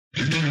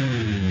A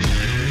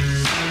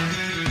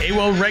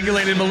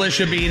well-regulated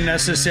militia being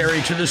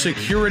necessary to the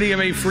security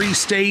of a free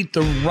state,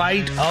 the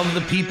right of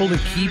the people to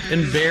keep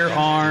and bear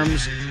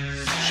arms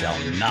shall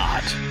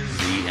not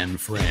be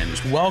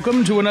infringed.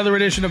 Welcome to another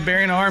edition of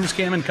Bearing Arms,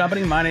 Cam and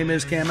Company. My name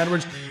is Cam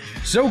Edwards.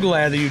 So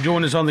glad that you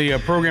joined us on the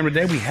program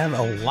today. We have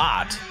a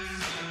lot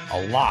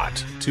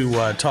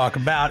to talk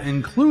about,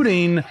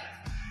 including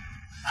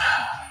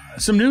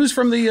some news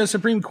from the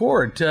Supreme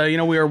Court. We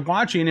are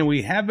watching, and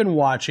we have been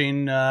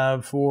watching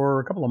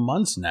for a couple of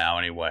months now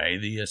anyway,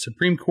 the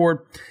Supreme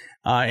Court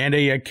and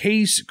a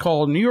case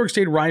called New York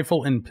State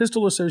Rifle and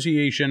Pistol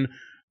Association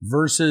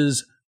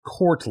versus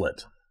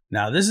Cortlet.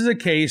 Now, this is a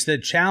case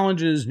that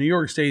challenges New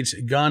York State's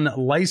gun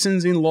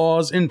licensing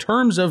laws in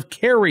terms of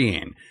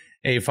carrying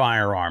a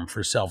firearm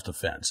for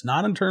self-defense,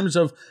 not in terms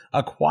of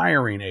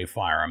acquiring a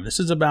firearm. This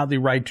is about the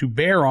right to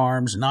bear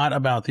arms, not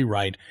about the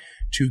right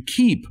to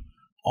keep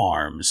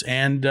arms.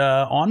 And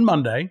on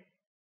Monday,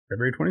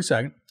 February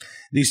 22nd,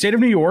 the state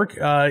of New York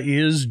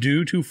is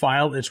due to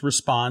file its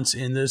response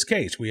in this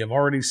case. We have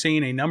already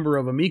seen a number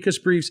of amicus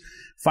briefs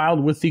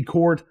filed with the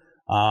court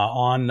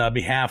on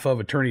behalf of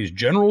attorneys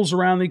generals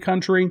around the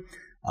country,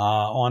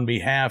 on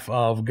behalf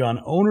of gun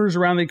owners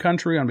around the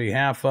country, on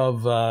behalf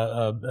of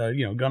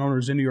gun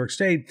owners in New York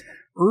State,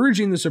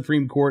 urging the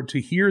Supreme Court to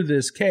hear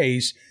this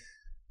case.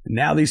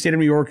 Now the state of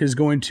New York is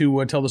going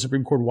to tell the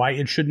Supreme Court why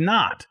it should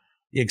not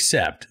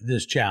accept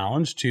this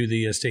challenge to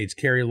the state's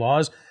carry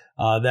laws.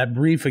 That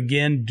brief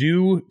again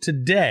due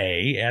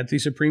today at the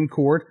Supreme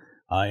Court.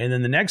 And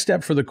then the next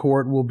step for the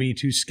court will be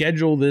to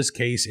schedule this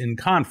case in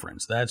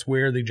conference. That's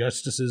where the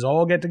justices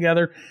all get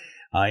together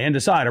and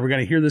decide, are we going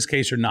to hear this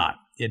case or not?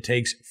 It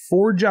takes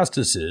 4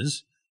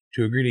 justices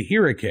to agree to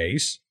hear a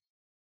case.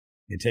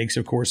 It takes,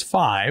 of course,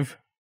 5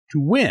 to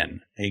win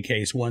a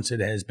case once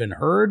it has been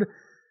heard.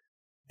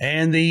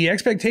 And the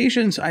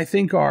expectations, I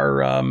think,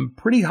 are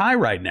pretty high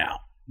right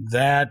now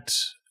that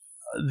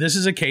this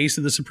is a case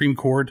that the Supreme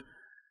Court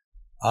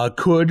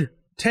could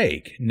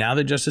take. Now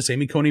that Justice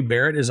Amy Coney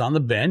Barrett is on the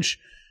bench,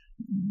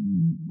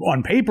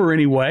 on paper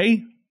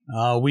anyway,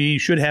 we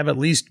should have at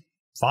least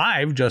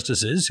 5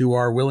 justices who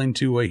are willing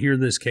to hear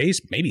this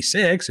case, maybe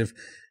 6 if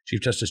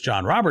Chief Justice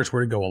John Roberts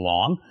were to go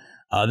along.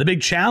 The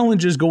big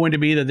challenge is going to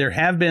be that there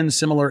have been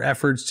similar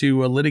efforts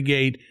to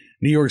litigate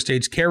New York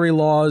State's carry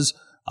laws.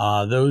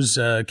 Those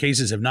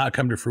cases have not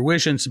come to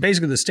fruition. So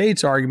basically the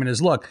state's argument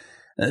is, look,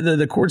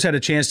 the court's had a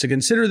chance to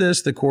consider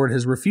this. The court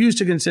has refused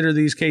to consider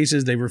these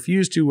cases. They've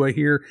refused to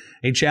hear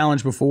a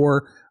challenge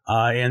before,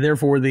 and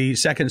therefore the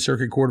Second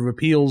Circuit Court of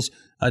Appeals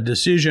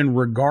decision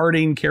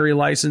regarding carry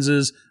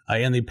licenses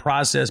and the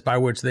process by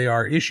which they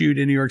are issued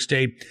in New York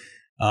State,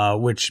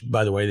 which,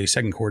 by the way, the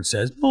Second Court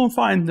says, oh,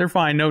 fine, they're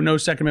fine, no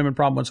Second Amendment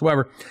problem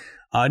whatsoever.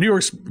 New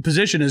York's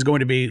position is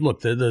going to be,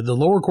 look, the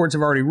lower courts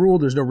have already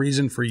ruled. There's no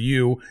reason for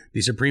you,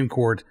 the Supreme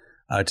Court,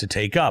 to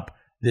take up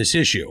this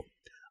issue.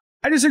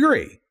 I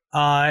disagree.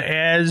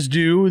 As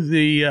do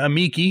the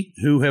amici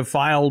who have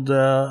filed,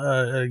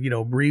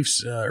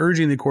 briefs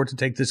urging the court to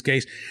take this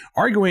case,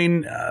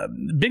 arguing,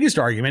 biggest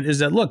argument is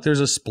that, look, there's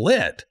a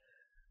split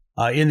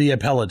in the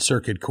appellate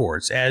circuit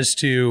courts as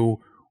to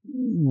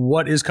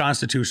what is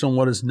constitutional and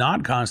what is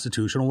not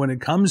constitutional when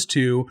it comes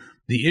to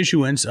the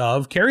issuance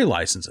of carry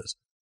licenses.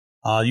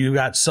 You've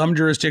got some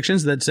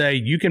jurisdictions that say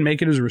you can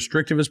make it as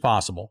restrictive as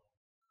possible,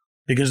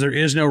 because there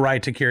is no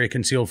right to carry a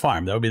concealed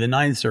firearm. That would be the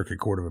Ninth Circuit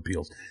Court of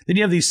Appeals. Then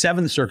you have the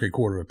Seventh Circuit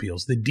Court of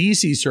Appeals, the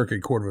D.C.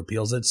 Circuit Court of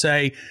Appeals that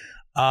say,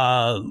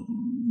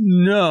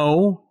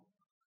 no,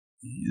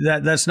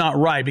 that's not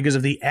right, because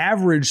if the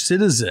average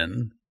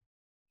citizen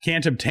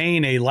can't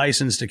obtain a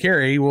license to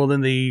carry, well,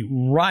 then the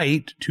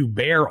right to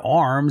bear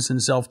arms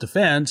in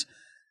self-defense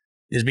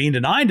is being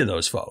denied to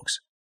those folks.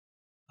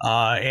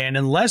 And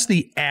unless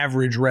the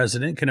average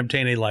resident can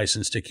obtain a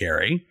license to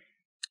carry,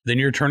 then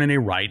you're turning a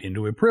right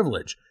into a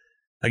privilege.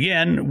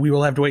 Again, we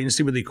will have to wait and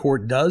see what the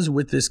court does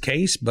with this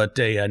case, but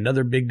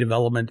another big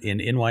development in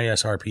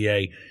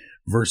NYSRPA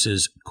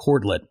versus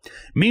Cortlet.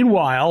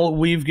 Meanwhile,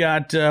 we've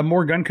got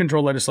more gun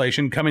control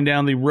legislation coming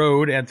down the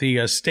road at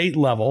the state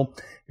level.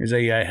 There's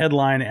a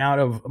headline out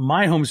of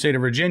my home state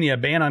of Virginia: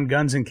 ban on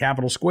guns in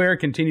Capitol Square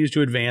continues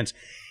to advance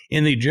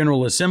in the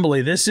General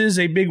Assembly. This is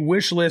a big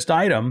wish list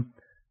item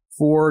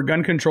for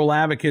gun control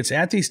advocates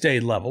at the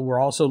state level. We're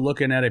also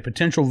looking at a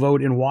potential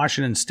vote in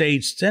Washington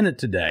State Senate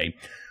today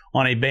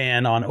on a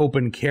ban on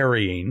open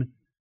carrying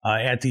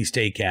at the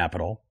state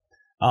capitol.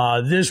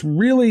 This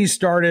really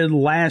started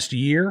last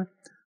year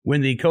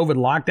when the COVID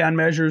lockdown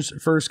measures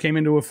first came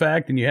into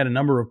effect, and you had a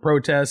number of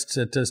protests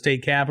at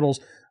state capitals,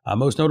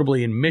 most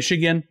notably in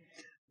Michigan,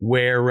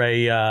 where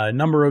a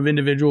number of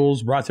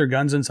individuals brought their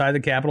guns inside the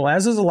Capitol,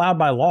 as is allowed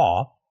by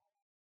law.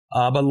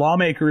 But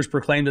lawmakers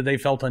proclaimed that they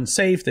felt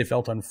unsafe, they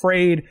felt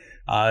afraid,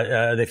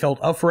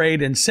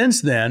 and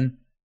since then,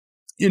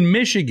 in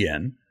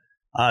Michigan,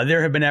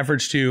 there have been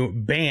efforts to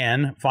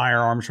ban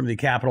firearms from the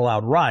Capitol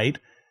outright.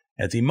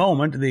 At the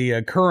moment,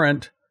 the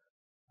current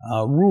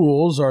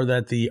rules are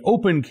that the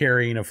open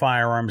carrying of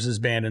firearms is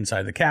banned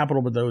inside the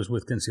Capitol, but those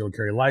with concealed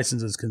carry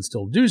licenses can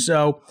still do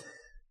so.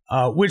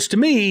 which to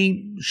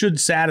me should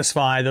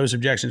satisfy those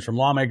objections from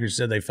lawmakers who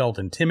said they felt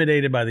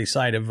intimidated by the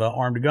sight of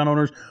armed gun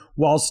owners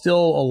while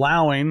still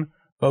allowing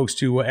folks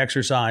to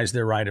exercise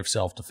their right of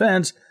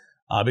self-defense.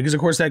 Because, of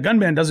course, that gun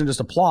ban doesn't just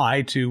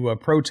apply to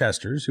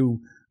protesters who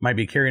might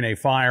be carrying a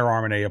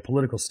firearm in a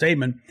political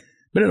statement,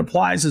 but it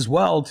applies as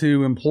well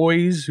to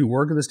employees who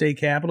work at the state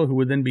capitol who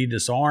would then be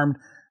disarmed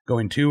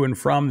going to and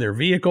from their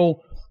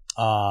vehicle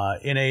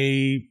in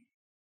a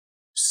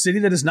city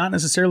that is not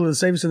necessarily the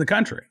safest in the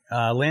country.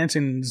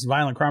 Lansing's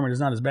violent crime rate is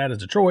not as bad as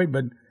Detroit,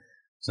 but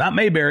it's not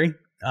Mayberry.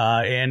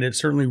 And it's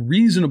certainly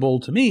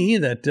reasonable to me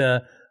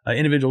that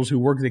individuals who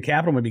work at the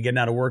Capitol, maybe getting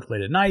out of work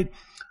late at night,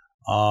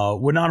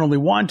 would not only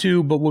want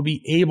to, but would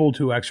be able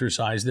to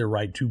exercise their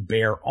right to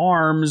bear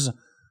arms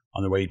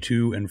on their way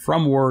to and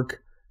from work,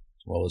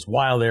 as well as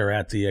while they're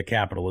at the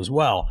Capitol as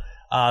well.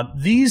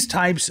 These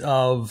types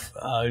of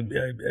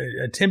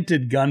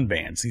attempted gun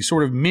bans, these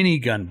sort of mini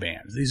gun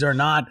bans, these are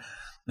not,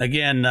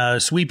 again,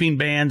 sweeping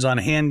bans on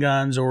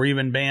handguns or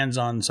even bans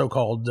on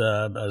so-called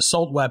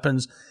assault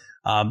weapons.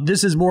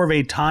 This is more of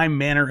a time,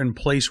 manner, and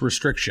place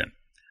restriction,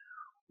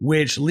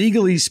 which,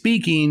 legally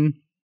speaking,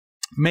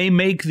 may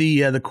make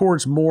the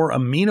courts more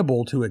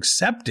amenable to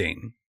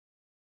accepting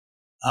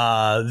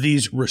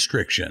these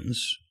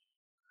restrictions.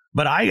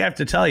 But I have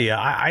to tell you,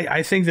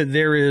 I think that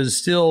there is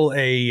still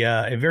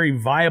a very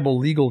viable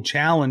legal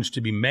challenge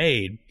to be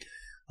made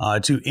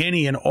to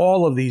any and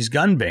all of these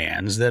gun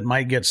bans that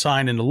might get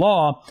signed into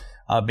law,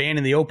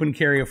 banning the open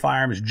carry of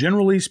firearms,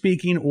 generally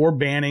speaking, or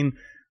banning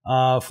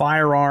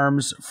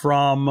firearms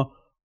from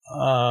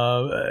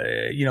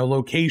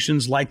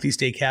locations like the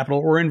state capitol,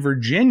 or in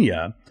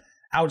Virginia,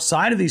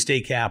 outside of the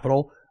state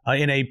capitol,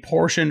 in a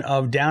portion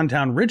of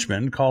downtown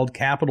Richmond called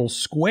Capitol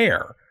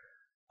Square.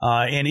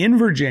 And in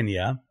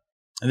Virginia,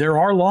 there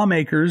are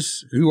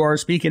lawmakers who are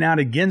speaking out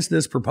against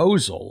this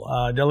proposal.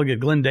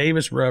 Delegate Glenn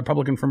Davis,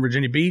 Republican from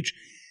Virginia Beach,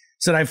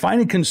 said, "I find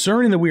it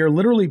concerning that we are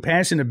literally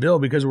passing a bill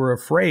because we're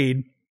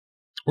afraid,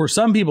 or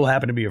some people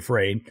happen to be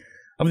afraid,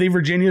 of the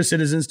Virginia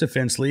Citizens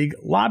Defense League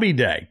Lobby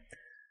Day."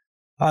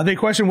 They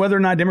questioned whether or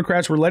not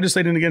Democrats were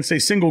legislating against a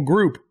single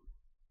group.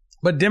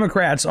 But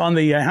Democrats on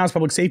the House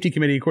Public Safety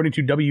Committee, according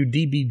to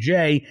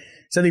WDBJ,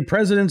 said the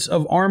presence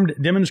of armed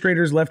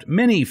demonstrators left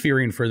many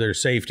fearing for their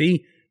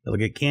safety.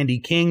 Delegate Candy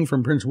King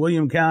from Prince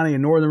William County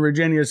in Northern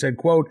Virginia said,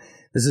 quote,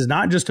 "This is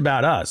not just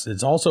about us.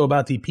 It's also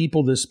about the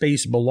people this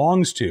space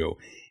belongs to,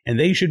 and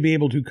they should be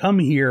able to come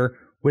here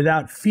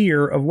without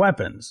fear of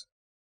weapons."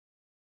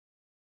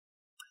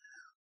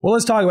 Well,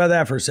 let's talk about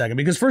that for a second,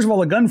 because first of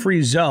all, a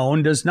gun-free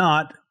zone does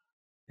not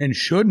and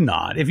should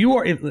not.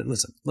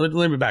 Listen,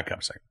 let me back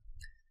up a second.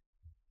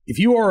 If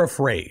you are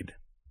afraid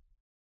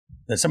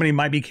that somebody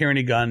might be carrying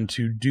a gun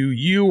to do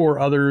you or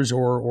others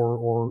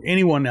or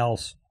anyone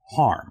else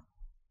harm,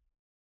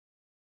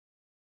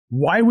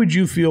 why would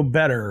you feel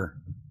better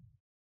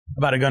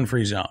about a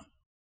gun-free zone?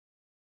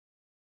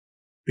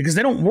 Because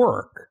they don't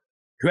work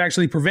to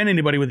actually prevent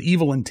anybody with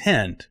evil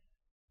intent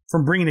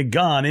from bringing a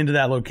gun into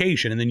that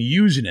location and then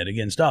using it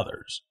against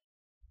others.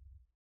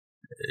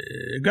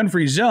 A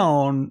gun-free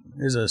zone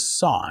is a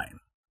sign.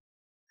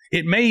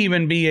 It may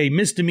even be a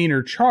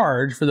misdemeanor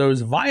charge for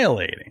those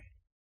violating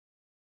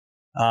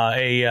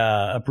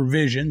a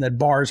provision that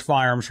bars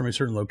firearms from a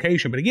certain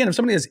location. But again, if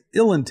somebody has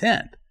ill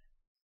intent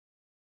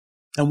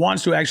and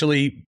wants to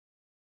actually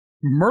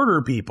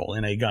murder people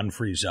in a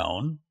gun-free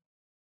zone,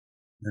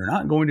 they're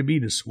not going to be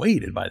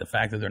dissuaded by the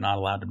fact that they're not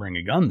allowed to bring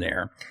a gun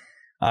there.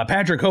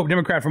 Patrick Hope,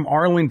 Democrat from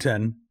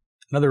Arlington,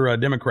 another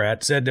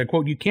Democrat, said,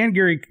 quote, "You can't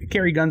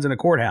carry guns in a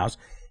courthouse.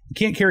 You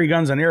can't carry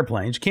guns on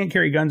airplanes. You can't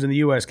carry guns in the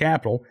U.S.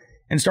 Capitol.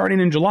 And starting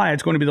in July,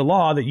 it's going to be the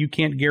law that you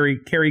can't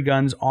carry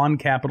guns on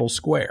Capitol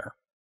Square."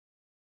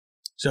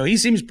 So he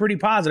seems pretty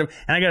positive.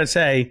 And I got to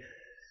say,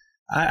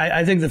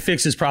 I think the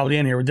fix is probably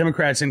in here. With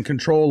Democrats in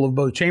control of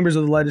both chambers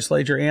of the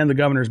legislature and the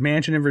governor's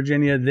mansion in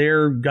Virginia,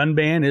 their gun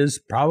ban is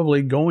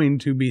probably going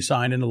to be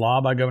signed into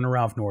law by Governor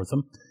Ralph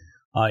Northam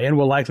and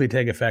will likely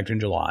take effect in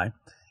July.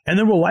 And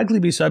then will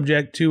likely be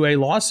subject to a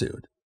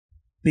lawsuit,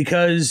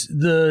 because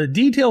the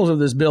details of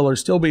this bill are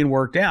still being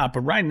worked out.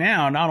 But right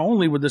now, not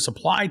only would this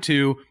apply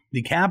to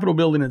the Capitol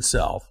building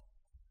itself,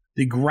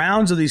 the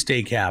grounds of the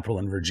state capitol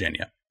in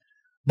Virginia,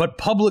 but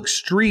public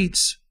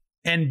streets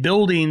and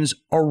buildings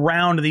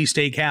around the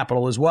state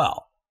capitol as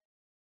well.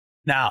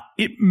 Now,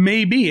 it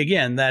may be,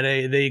 again, that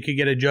they could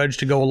get a judge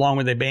to go along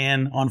with a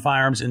ban on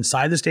firearms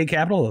inside the state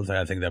capitol.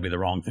 I think that'd be the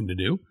wrong thing to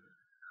do.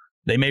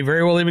 They may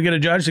very well even get a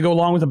judge to go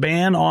along with a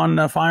ban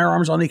on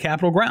firearms on the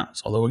Capitol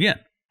grounds. Although, again,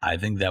 I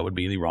think that would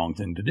be the wrong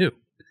thing to do.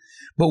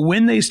 But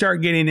when they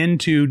start getting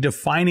into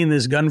defining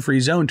this gun-free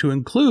zone to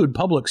include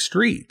public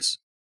streets,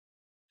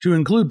 to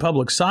include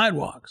public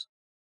sidewalks,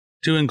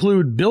 to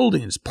include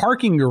buildings,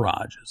 parking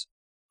garages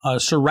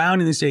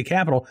surrounding the state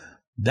capitol,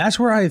 that's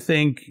where I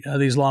think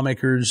these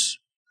lawmakers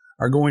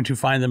are going to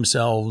find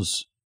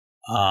themselves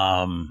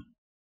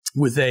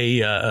with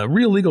a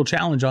real legal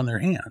challenge on their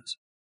hands.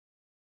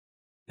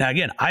 Now,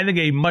 again, I think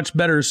a much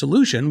better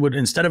solution would,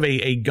 instead of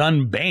a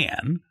gun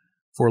ban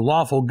for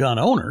lawful gun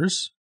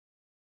owners,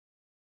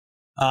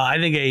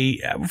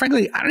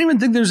 Frankly, I don't even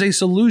think there's a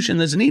solution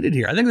that's needed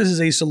here. I think this is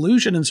a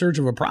solution in search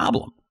of a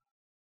problem.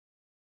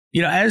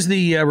 You know, as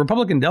the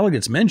Republican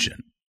delegates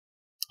mentioned,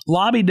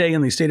 Lobby Day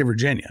in the state of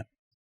Virginia,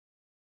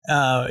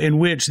 in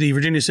which the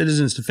Virginia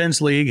Citizens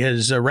Defense League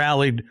has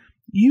rallied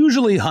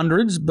usually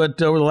hundreds,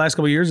 but over the last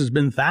couple of years, it's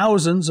been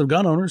thousands of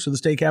gun owners to the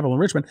state capitol in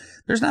Richmond.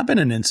 There's not been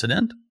an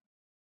incident.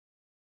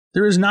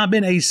 There has not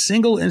been a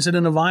single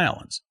incident of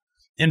violence.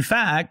 In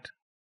fact,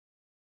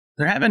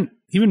 there haven't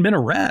even been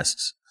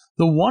arrests.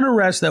 The one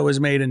arrest that was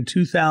made in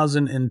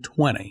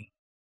 2020,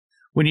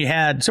 when you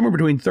had somewhere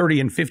between 30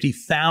 and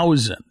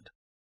 50,000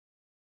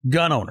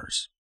 gun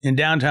owners in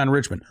downtown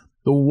Richmond,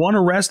 the one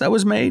arrest that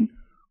was made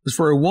was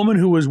for a woman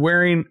who was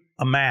wearing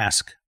a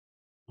mask.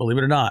 Believe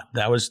it or not,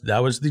 that was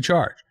the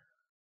charge.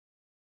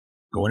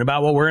 Going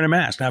about while wearing a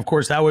mask. Now, of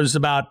course, that was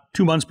about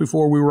 2 months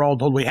before we were all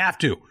told we have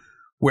to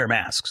wear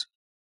masks.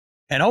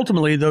 And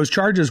ultimately, those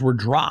charges were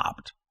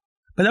dropped.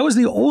 But that was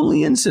the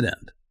only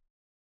incident.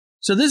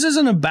 So this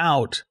isn't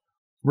about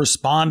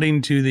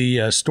responding to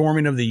the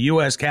storming of the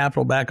U.S.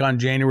 Capitol back on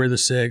January the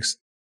 6th,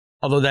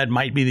 although that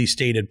might be the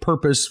stated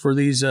purpose for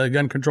these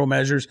gun control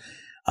measures.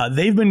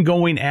 They've been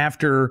going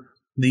after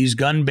these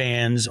gun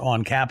bans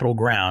on Capitol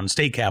grounds,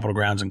 state Capitol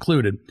grounds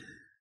included,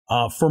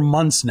 for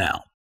months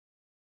now.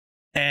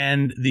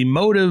 And the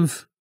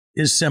motive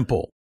is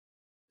simple.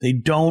 They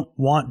don't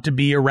want to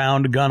be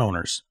around gun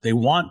owners. They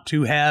want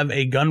to have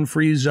a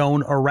gun-free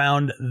zone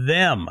around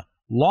them,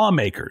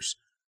 lawmakers,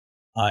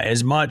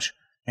 as much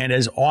and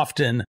as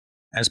often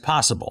as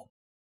possible.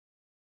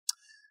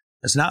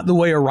 That's not the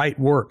way a right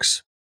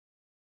works.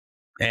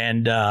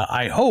 And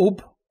I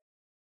hope,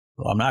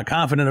 well, I'm not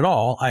confident at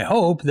all, I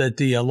hope that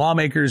the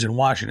lawmakers in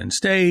Washington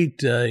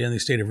State, in the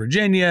state of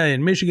Virginia,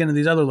 in Michigan, and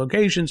these other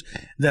locations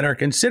that are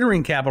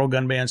considering capital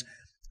gun bans,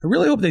 I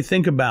really hope they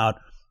think about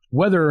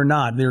whether or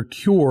not their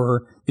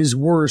cure is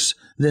worse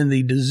than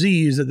the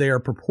disease that they are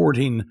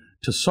purporting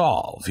to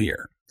solve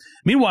here.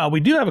 Meanwhile,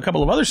 we do have a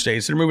couple of other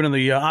states that are moving in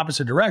the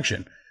opposite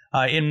direction.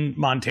 In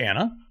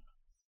Montana,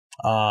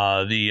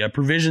 the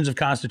provisions of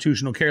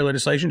constitutional carry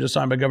legislation just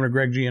signed by Governor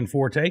Greg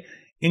Gianforte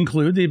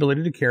include the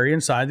ability to carry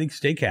inside the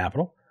state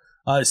capitol.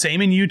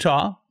 Same in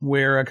Utah,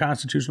 where a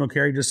constitutional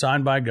carry just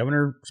signed by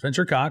Governor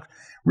Spencer Cox.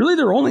 Really,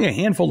 there are only a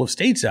handful of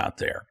states out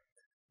there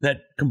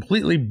that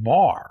completely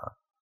bar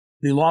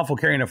the lawful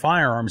carrying of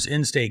firearms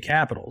in state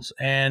capitals.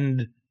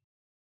 And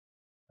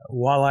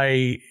while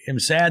I am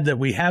sad that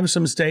we have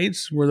some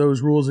states where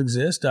those rules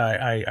exist,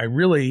 I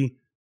really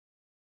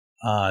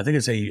think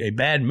it's a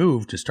bad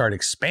move to start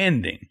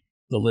expanding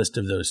the list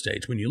of those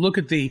states. When you look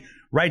at the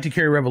right to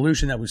carry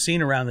revolution that we've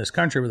seen around this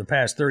country over the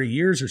past 30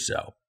 years or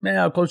so,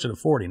 now closer to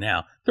 40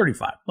 now,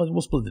 35,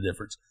 we'll split the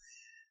difference.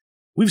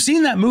 We've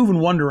seen that move in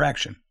one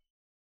direction.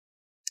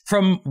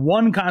 From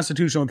one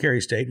constitutional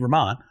carry state,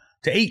 Vermont,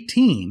 to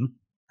 18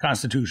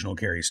 constitutional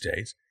carry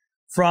states,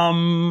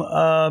 from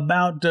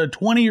about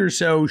 20 or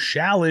so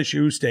shall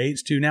issue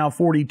states to now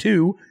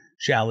 42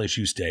 shall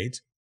issue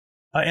states,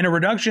 and a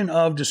reduction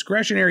of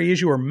discretionary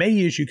issue or may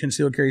issue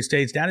concealed carry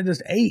states down to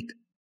just 8.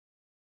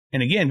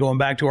 And again, going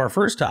back to our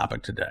first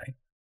topic today,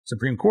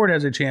 Supreme Court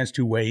has a chance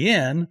to weigh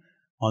in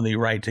on the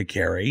right to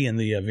carry in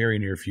the very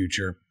near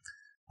future,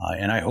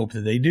 and I hope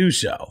that they do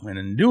so. And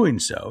in doing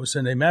so,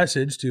 send a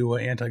message to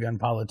anti-gun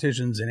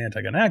politicians and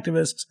anti-gun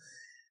activists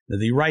that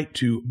the right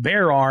to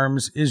bear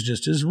arms is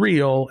just as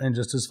real and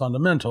just as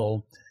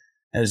fundamental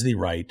as the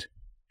right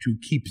to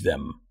keep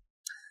them.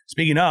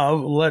 Speaking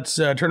of, let's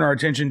turn our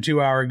attention to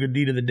our good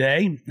deed of the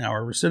day,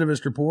 our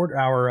recidivist report,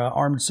 our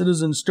armed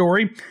citizen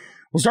story.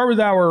 We'll start with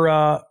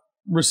our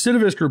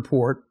recidivist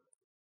report.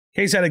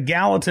 Case out of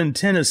Gallatin,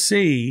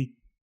 Tennessee,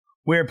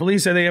 where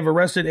police say they have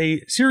arrested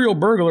a serial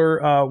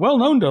burglar well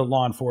known to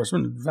law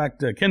enforcement. In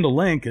fact, Kendall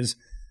Link has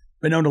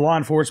been known to law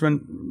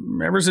enforcement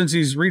ever since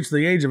he's reached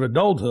the age of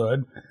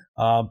adulthood.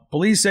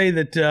 Police say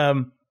that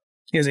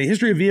he has a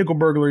history of vehicle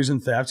burglaries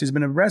and thefts. He's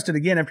been arrested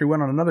again after he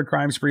went on another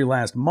crime spree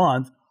last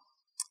month.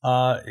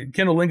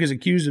 Kendall Link is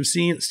accused of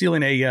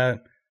stealing a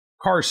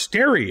car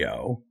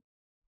stereo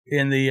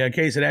in the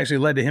case that actually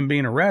led to him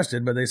being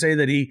arrested. But they say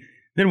that he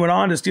then went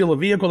on to steal a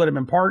vehicle that had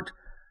been parked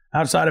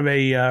outside of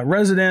a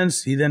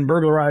residence. He then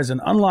burglarized an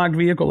unlocked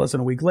vehicle less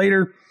than a week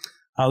later.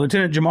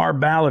 Lieutenant Lamar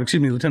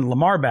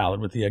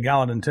Ballard with the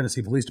Gallatin,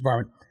 Tennessee Police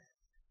Department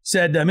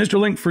said Mr.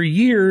 Link for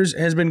years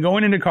has been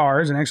going into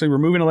cars and actually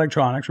removing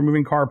electronics,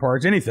 removing car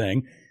parts,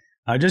 anything.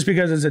 Just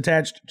because it's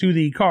attached to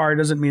the car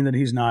doesn't mean that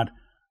he's not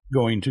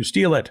going to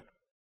steal it.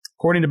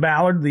 According to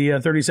Ballard, the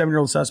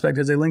 37-year-old suspect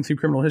has a lengthy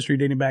criminal history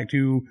dating back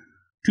to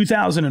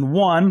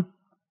 2001.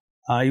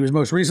 He was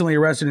most recently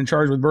arrested and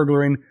charged with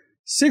burglaring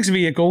 6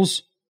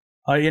 vehicles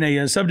in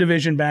a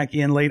subdivision back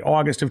in late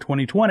August of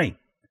 2020.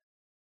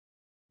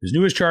 His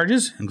newest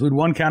charges include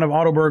 1 count of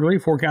auto burglary,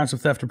 4 counts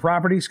of theft of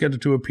property,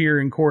 scheduled to appear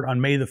in court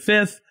on May the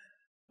 5th.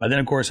 By then,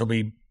 of course, he'll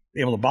be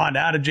able to bond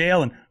out of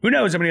jail, and who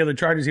knows how many other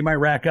charges he might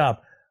rack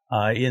up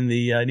in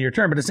the near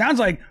term. But it sounds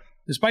like,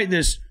 despite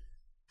this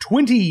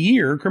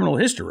 20-year criminal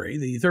history,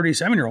 the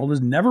 37-year-old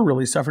has never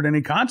really suffered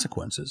any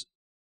consequences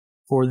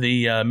for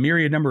the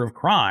myriad number of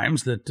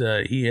crimes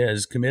that he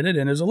has committed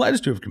and is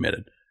alleged to have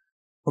committed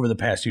over the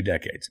past 2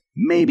 decades.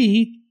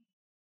 Maybe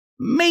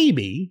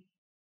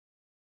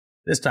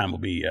this time will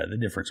be the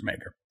difference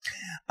maker.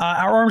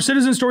 Our armed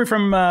citizen story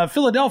from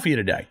Philadelphia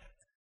today,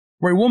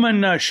 where a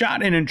woman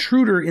shot an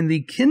intruder in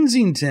the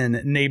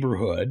Kensington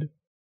neighborhood.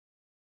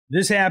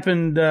 This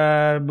happened,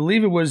 I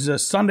believe it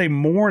was Sunday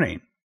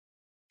morning,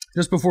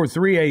 just before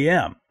 3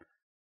 a.m.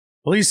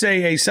 Police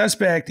say a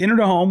suspect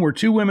entered a home where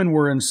 2 women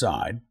were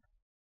inside,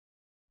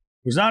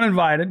 was not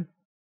invited,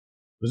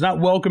 was not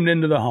welcomed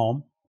into the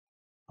home.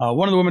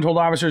 One of the women told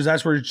officers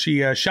that's where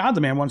she shot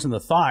the man once in the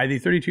thigh. The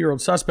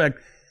 32-year-old suspect,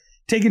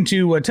 taken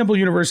to Temple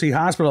University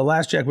Hospital,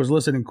 last check was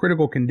listed in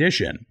critical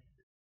condition.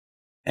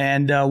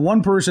 And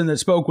one person that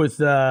spoke with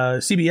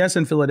CBS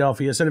in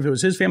Philadelphia said if it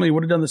was his family, he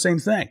would have done the same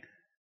thing.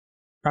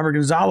 Robert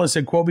Gonzalez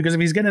said, quote, because if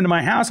he's getting into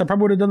my house, I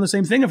probably would have done the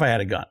same thing if I had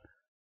a gun.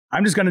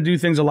 I'm just going to do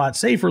things a lot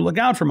safer, look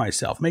out for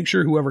myself, make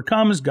sure whoever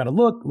comes, got to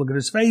look at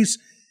his face,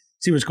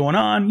 see what's going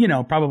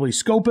on, probably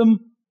scope him.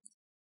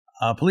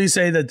 Police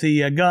say that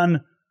the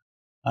gun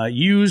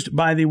used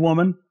by the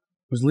woman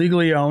was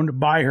legally owned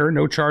by her.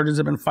 No charges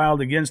have been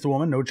filed against the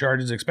woman. No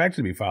charges expected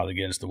to be filed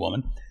against the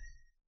woman.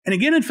 And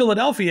again, in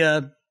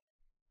Philadelphia,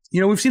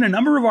 we've seen a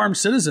number of armed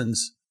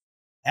citizens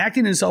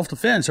acting in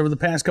self-defense over the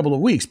past couple of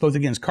weeks, both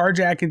against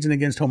carjackings and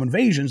against home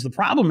invasions. The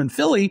problem in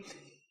Philly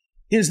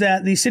is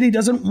that the city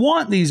doesn't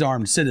want these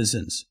armed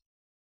citizens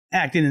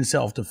acting in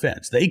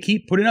self-defense. They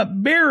keep putting up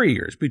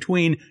barriers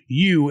between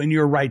you and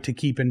your right to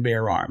keep and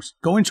bear arms,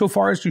 going so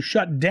far as to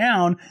shut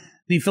down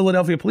the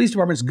Philadelphia Police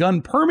Department's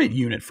gun permit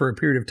unit for a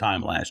period of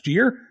time last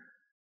year.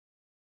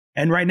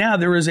 And right now,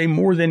 there is a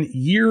more than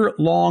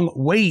year-long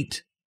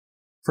wait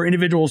for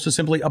individuals to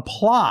simply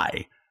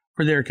apply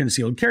for their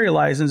concealed carry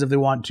license if they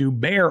want to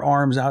bear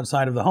arms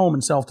outside of the home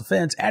in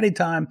self-defense at a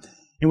time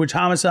in which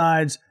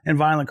homicides and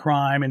violent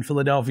crime in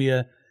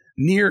Philadelphia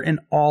near an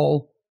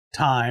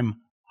all-time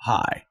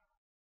high.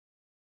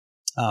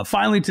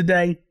 Finally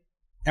today,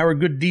 our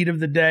good deed of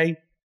the day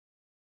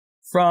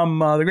from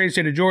the great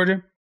state of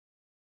Georgia,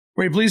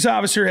 where a police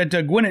officer at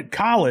Gwinnett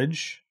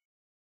College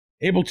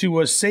able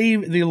to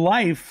save the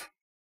life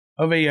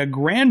of a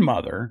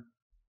grandmother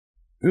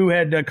who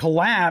had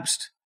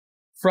collapsed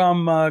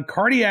from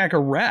cardiac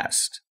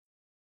arrest.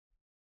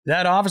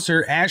 That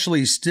officer,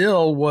 Ashley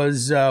Still,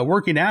 was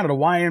working out at a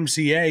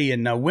YMCA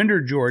in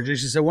Winder, Georgia.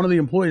 She said one of the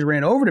employees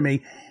ran over to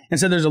me and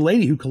said there's a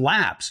lady who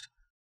collapsed.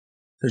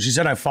 So she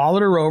said I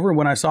followed her over.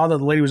 When I saw that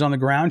the lady was on the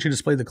ground, she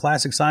displayed the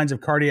classic signs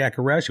of cardiac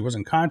arrest. She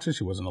wasn't conscious.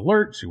 She wasn't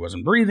alert. She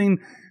wasn't breathing,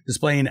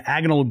 displaying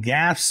agonal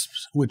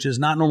gasps, which is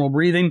not normal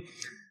breathing.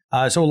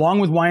 So along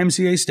with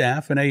YMCA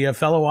staff and a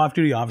fellow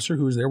off-duty officer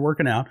who was there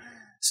working out,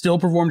 Still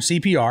performed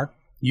CPR,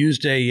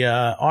 used a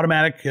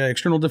automatic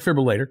external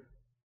defibrillator.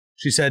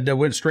 She said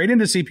went straight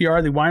into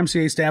CPR. The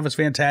YMCA staff was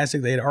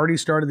fantastic. They had already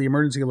started the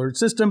emergency alert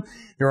system.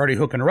 They're already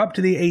hooking her up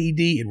to the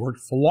AED. It worked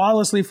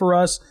flawlessly for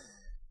us.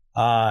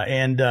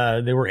 And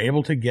they were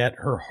able to get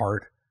her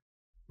heart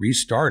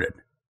restarted,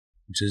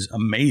 which is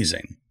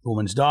amazing. The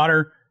woman's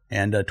daughter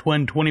and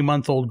twin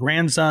 20-month-old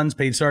grandsons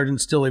paid Sergeant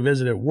Still a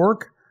visit at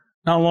work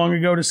not long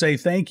ago to say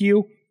thank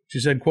you. She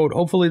said, quote,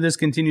 hopefully this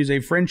continues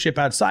a friendship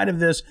outside of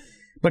this,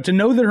 but to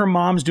know that her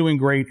mom's doing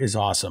great is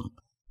awesome.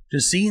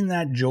 Just seeing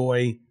that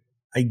joy,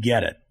 I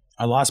get it.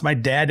 I lost my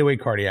dad to a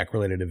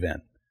cardiac-related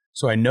event,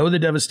 so I know the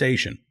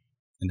devastation,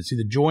 and to see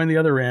the joy on the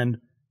other end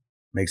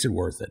makes it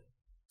worth it.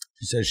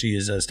 She says she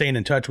is staying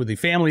in touch with the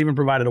family, even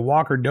provided a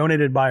walker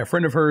donated by a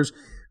friend of hers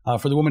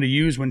for the woman to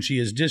use when she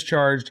is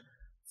discharged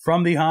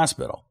from the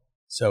hospital.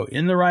 So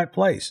in the right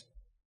place,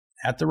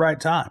 at the right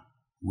time,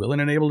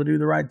 willing and able to do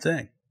the right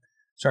thing.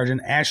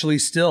 Sergeant Ashley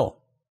Still,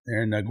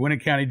 there in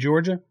Gwinnett County,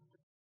 Georgia,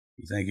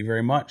 we thank you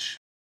very much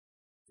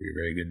for your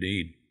very good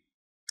deed.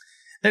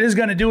 That is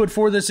going to do it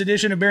for this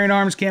edition of Bearing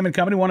Arms Cam and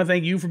Company. I want to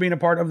thank you for being a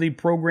part of the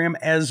program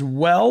as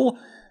well.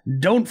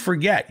 Don't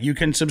forget, you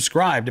can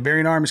subscribe to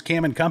Bearing Arms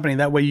Cam and Company.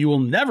 That way you will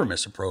never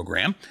miss a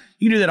program.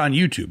 You can do that on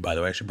YouTube, by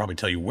the way. I should probably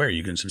tell you where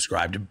you can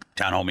subscribe to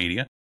Town Hall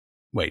Media.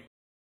 Wait,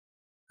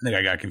 I think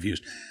I got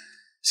confused.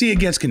 See, it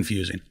gets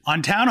confusing.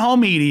 On Town Hall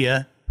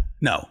Media,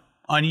 no.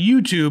 On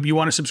YouTube, you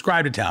want to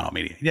subscribe to Town Hall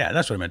Media. Yeah,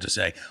 that's what I meant to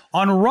say.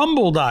 On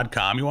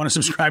Rumble.com, you want to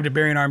subscribe to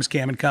Bearing Arms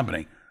Cam and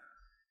Company.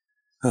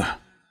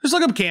 Just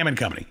look up Cam and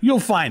Company. You'll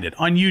find it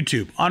on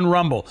YouTube, on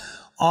Rumble,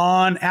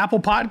 on Apple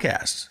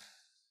Podcasts,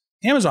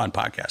 Amazon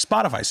Podcasts,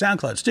 Spotify,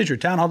 SoundCloud, Stitcher,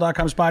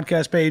 townhall.com's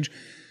podcast page,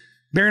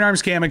 Bearing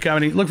Arms Cam and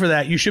Company. Look for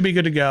that. You should be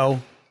good to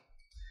go.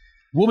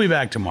 We'll be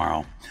back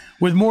tomorrow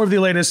with more of the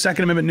latest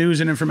Second Amendment news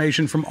and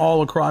information from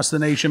all across the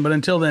nation. But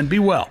until then, be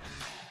well,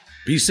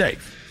 be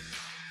safe,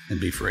 and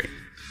be free.